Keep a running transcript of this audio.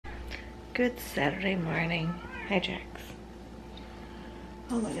Good Saturday morning. Hi, Jax.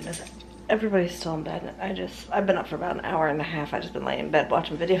 Oh my goodness. Everybody's still in bed. I've been up for about an hour and a half. I've just been laying in bed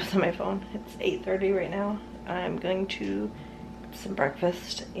watching videos on my phone. It's 8:30 right now. I'm going to get some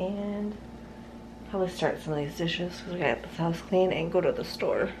breakfast and probably start some of these dishes because we got this house clean and go to the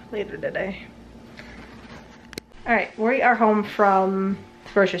store later today. Alright, we are home from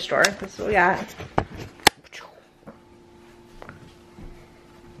the grocery store. This is what we got.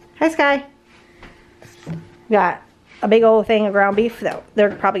 Hi, Sky. We got a big old thing of ground beef that they're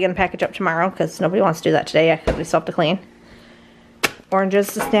probably going to package up tomorrow because nobody wants to do that today because we still have to clean.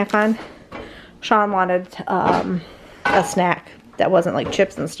 Oranges to snack on. Sean wanted a snack that wasn't like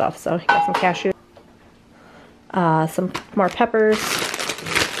chips and stuff, so he got some cashews. Some more peppers.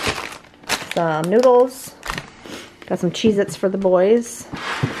 Some noodles. Got some Cheez-Its for the boys.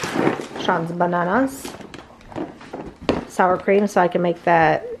 Sean's bananas. Sour cream so I can make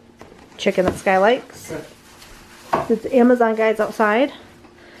that chicken that Sky likes. It's Amazon guys outside.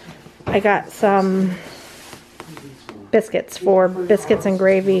 I got some biscuits and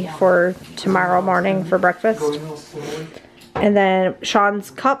gravy for tomorrow morning for breakfast. And then Sean's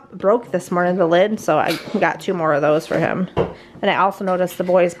cup broke this morning, the lid, so I got 2 more of those for him. And I also noticed the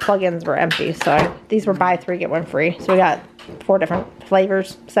boys' plug-ins were empty, so these were buy 3 get 1 free. So we got 4 different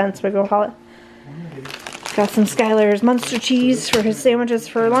flavors, scents, we're gonna call it. Got some Skylar's Munster cheese for his sandwiches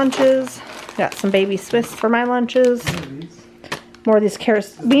for lunches. Got some baby Swiss for my lunches. More of these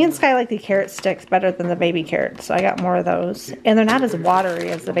carrots. Me and Sky like the carrot sticks better than the baby carrots, so I got more of those. And they're not as watery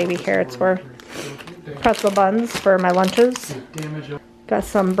as the baby carrots were. Pretzel buns for my lunches. Got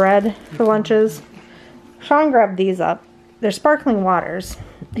some bread for lunches. Sean grabbed these up. They're sparkling waters.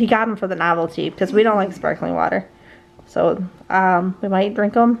 He got them for the novelty because we don't like sparkling water. So we might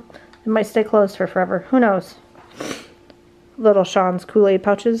drink them. It might stay closed for forever. Who knows? Little Sean's Kool-Aid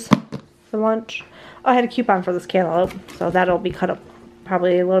pouches for lunch. Oh, I had a coupon for this cantaloupe, so that'll be cut up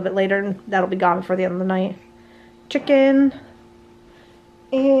probably a little bit later, and that'll be gone before the end of the night. Chicken.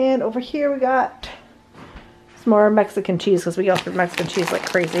 And over here we got some more Mexican cheese because we go for Mexican cheese like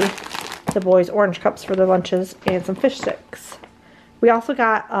crazy. The boys' orange cups for their lunches and some fish sticks. We also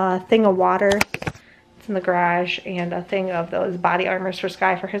got a thing of water. It's in the garage, and a thing of those body armors for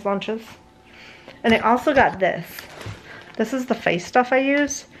Sky for his lunches. And I also got this. This is the face stuff I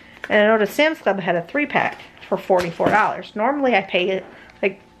use. And I noticed Sam's Club had a 3-pack for $44. Normally I pay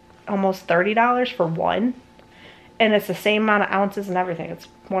like almost $30 for one. And it's the same amount of ounces and everything. It's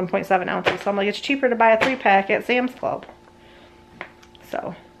 1.7 ounces. So I'm like, it's cheaper to buy a 3-pack at Sam's Club.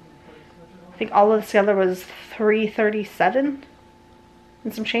 So I think all of this together was $3.37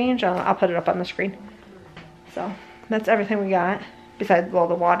 and some change. I'll put it up on the screen. So that's everything we got, besides all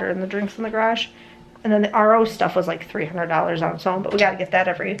the water and the drinks in the garage. And then the RO stuff was like $300 on its own, but we gotta get that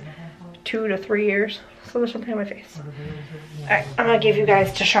every 2 to 3 years. So there's something on my face. Alright, I'm gonna give you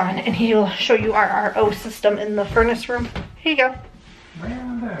guys to Sean, and he'll show you our RO system in the furnace room. Here you go.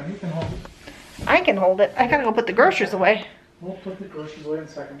 You can hold it. I can hold it. I gotta go put the groceries away. We'll put the groceries away in a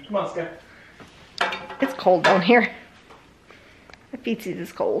second. Come on, Sky. It's cold down here. My feetsies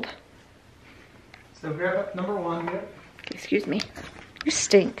is cold. So grab up number 1 here. Excuse me. You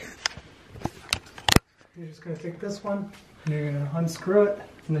stink. You're just going to take this one, and you're going to unscrew it,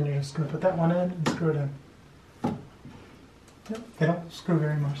 and then you're just going to put that one in and screw it in. Yep, they don't screw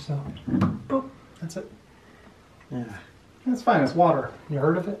very much, so boop, that's it. Yeah. That's fine, it's water. You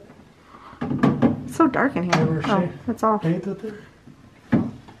heard of it? It's so dark in here. Oh, that's all. Bathed with it?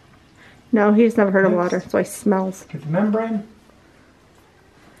 No, he's never heard of water. That's why he smells. Get the membrane.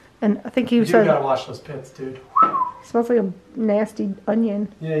 And I think you You said... gotta wash those pits, dude. Smells like a nasty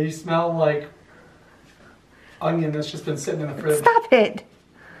onion. Yeah, you smell like onion that's just been sitting in the fridge. Stop it!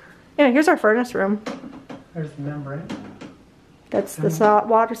 Yeah, here's our furnace room. There's the membrane. That's the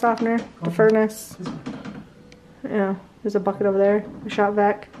water softener, the furnace. Yeah, there's a bucket over there, the shop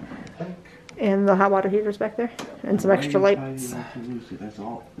vac, and the hot water heater's back there, and some extra lights. That's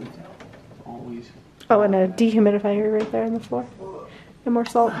all. Always. Oh, and a dehumidifier right there on the floor. And more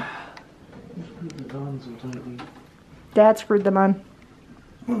salt. Dad screwed them on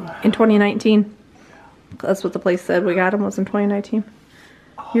in 2019. That's what the place said we got them was in 2019.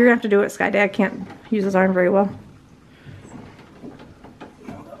 You're gonna have to do it, Sky. Dad can't use his arm very well.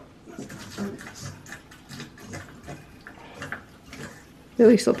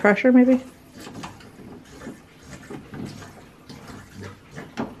 Release the pressure, maybe.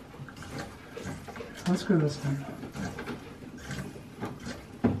 Let's screw this in.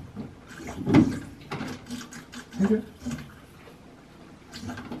 Okay.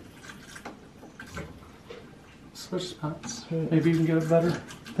 Switch spots. Maybe you can get it better.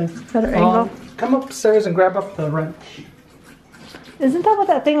 thing. Better angle. Come upstairs and grab up the wrench. Isn't that what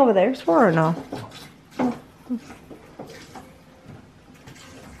that thing over there is for, or no? Come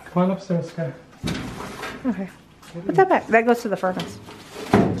on upstairs, Sky. Okay. Put that back. That goes to the furnace.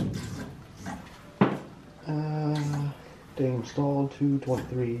 They installed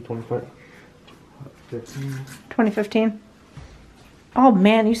 223, 25, 15. 2015. Oh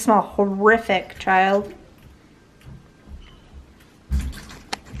man, you smell horrific, child.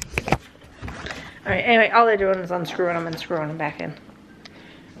 Alright, anyway, all they're doing is unscrewing them and screwing them back in.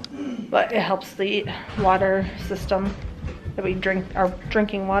 But it helps the water system that we drink, our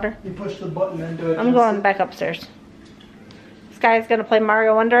drinking water. You push the button and do it. I'm going back upstairs. This guy's gonna play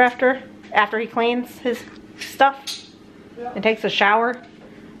Mario Wonder after he cleans his stuff and takes a shower.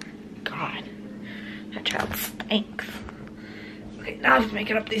 God, that child stinks. Okay, now he's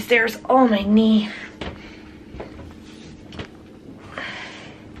making up these stairs. Oh, my knee.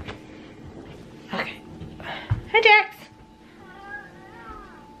 Okay. Hi, Jax.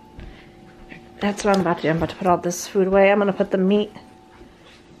 That's what I'm about to do. I'm about to put all this food away. I'm gonna put the meat,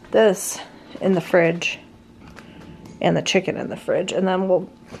 this, in the fridge, and the chicken in the fridge, and then we'll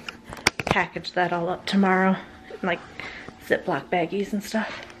package that all up tomorrow in like Ziploc baggies and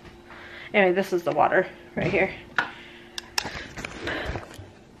stuff. Anyway, this is the water right here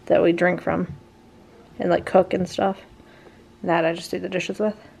that we drink from and like cook and stuff. That I just do the dishes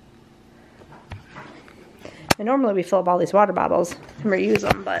with. And normally we fill up all these water bottles and reuse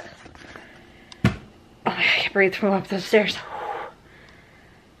them, but oh my God, I can't breathe from up the stairs.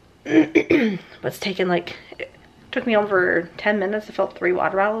 But it's taken like, it took me over 10 minutes to fill up 3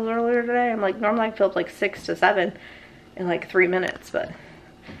 water bottles earlier today. I'm like, normally I fill up like 6 to 7 in like 3 minutes, but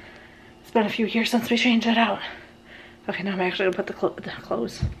it's been a few years since we changed it out. Okay, now I'm actually gonna put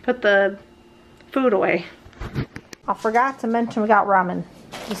put the food away. I forgot to mention we got ramen.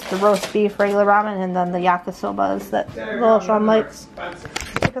 Just the roast beef, regular ramen, and then the yakisobas that little Sean likes.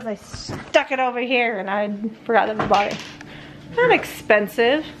 Because I stuck it over here and I forgot that we bought it. Not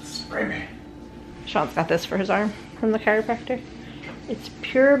expensive. Sean's got this for his arm from the chiropractor. It's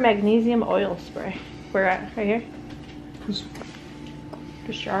pure magnesium oil spray. Where at? Right here? Just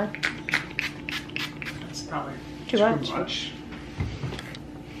your arm. It's probably Too much.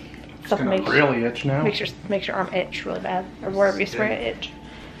 Stuff It's gonna really itch now. makes your arm itch really bad, or wherever you spray it itch.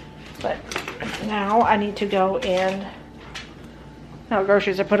 But now I need to go and, now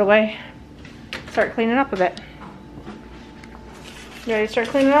groceries are put away, start cleaning up a bit. You ready to start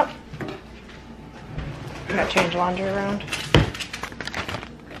cleaning up? I gotta change laundry around.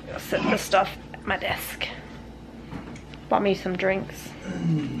 Go sit this stuff at my desk. Bought me some drinks.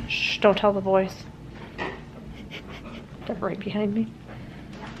 Shh, don't tell the boys. They're right behind me.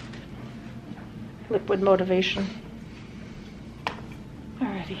 Liquid motivation.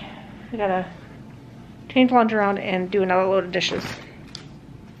 Alrighty. I gotta change laundry around and do another load of dishes.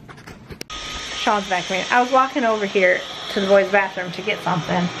 Sean's vacuuming. I was walking over here to the boys' bathroom to get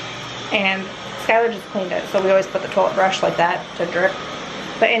something, and Skylar just cleaned it, so we always put the toilet brush like that to drip.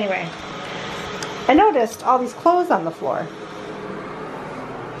 But anyway, I noticed all these clothes on the floor.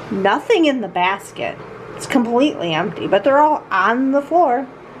 Nothing in the basket. It's completely empty, but they're all on the floor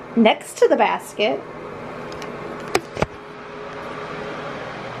next to the basket.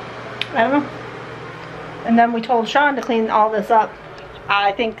 I don't know. And then we told Sean to clean all this up,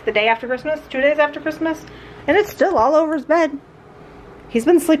 I think the day after Christmas, 2 days after Christmas, and it's still all over his bed. He's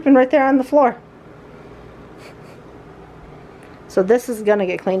been sleeping right there on the floor. So this is gonna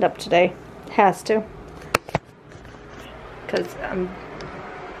get cleaned up today. Has to. Because I'm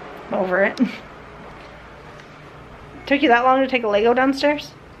over it. Took you that long to take a Lego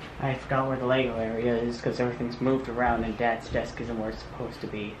downstairs? I forgot where the Lego area is because everything's moved around and Dad's desk isn't where it's supposed to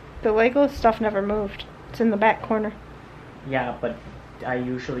be. The Lego stuff never moved. It's in the back corner. Yeah, but I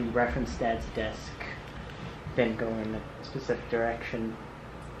usually reference Dad's desk, then go in a specific direction.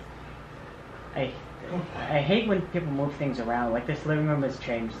 I hate when people move things around. Like this living room has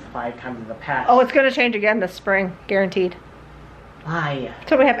changed 5 times in the past. Oh, it's gonna change again this spring, guaranteed. Why?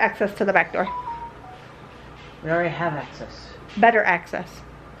 So we have access to the back door. We already have access. Better access.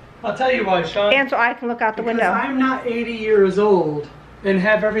 I'll tell you why, Sean. And so I can look out the Because window. I'm not 80 years old and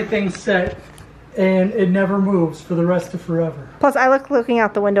have everything set and it never moves for the rest of forever. Plus, I like looking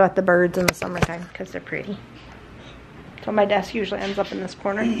out the window at the birds in the summertime because they're pretty. So my desk usually ends up in this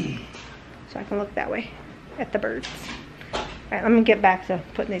corner. So I can look that way at the birds. Alright, let me get back to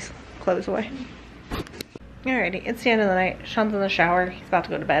putting these clothes away. Alrighty, it's the end of the night. Sean's in the shower. He's about to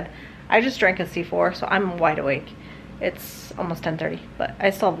go to bed. I just drank a C4, so I'm wide awake. It's almost 10:30, but I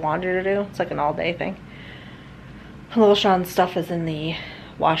still have laundry to do. It's like an all-day thing. Little Sean's stuff is in the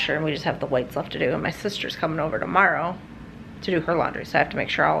washer, and we just have the whites left to do. And my sister's coming over tomorrow to do her laundry, so I have to make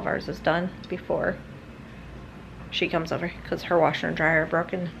sure all of ours is done before she comes over, because her washer and dryer are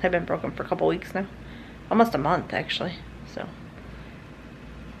broken. They've been broken for a couple weeks now. Almost a month, actually. So,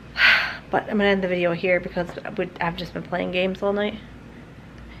 but I'm gonna end the video here because I've just been playing games all night.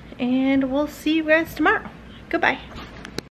 And we'll see you guys tomorrow. Goodbye.